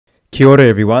Kia ora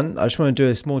everyone. I just want to do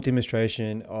a small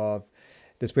demonstration of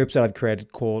this website I've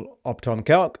created called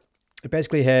OptomCalc. It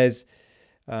basically has,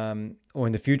 or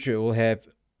in the future, it will have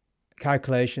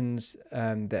calculations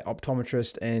that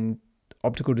optometrists and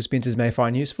optical dispensers may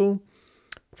find useful.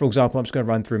 For example, I'm just going to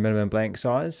run through minimum blank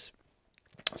size.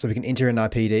 So we can enter in our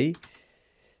PD.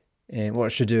 And what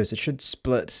it should do is it should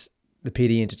split the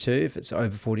PD into two if it's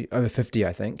over 50,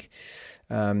 I think.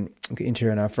 We can enter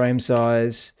in our frame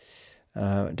size,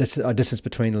 distance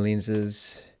between the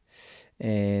lenses,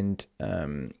 and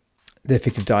the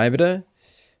effective diameter.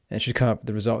 And it should come up with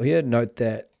the result here. Note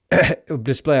that it will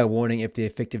display a warning if the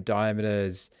effective diameter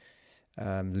is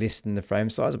less than the frame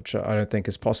size, which I don't think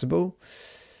is possible.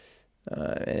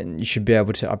 And you should be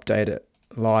able to update it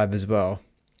live as well.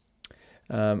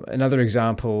 Another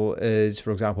example is,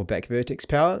 for example, back vertex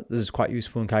power. This is quite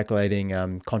useful in calculating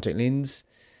contact lens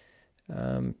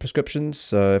prescriptions.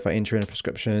 So if I enter in a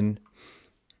prescription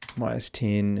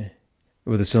 -10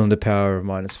 with a cylinder power of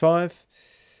 -5,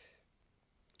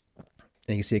 and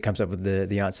you can see it comes up with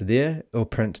the answer there. It'll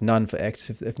print none for X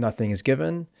if nothing is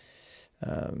given.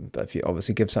 But if you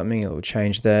obviously give something, it will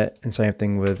change that. And same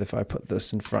thing with if I put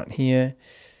this in front here,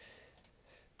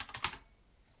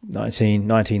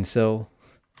 19 cell,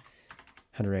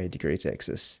 180 degrees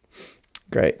axis.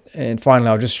 Great. And finally,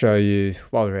 I'll just show you,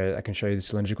 while we're at it, I can show you the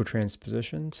cylindrical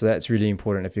transposition. So that's really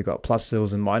important if you've got plus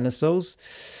cells and minus cells.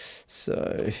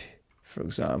 So for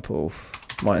example,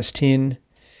 -10,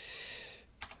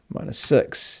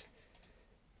 -6,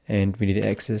 and we need an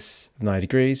axis of 90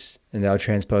 degrees, and that'll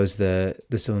transpose the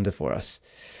cylinder for us.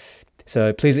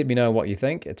 So please let me know what you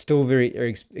think. It's still very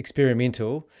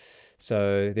experimental,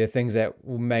 so there are things that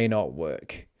may not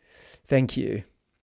work. Thank you.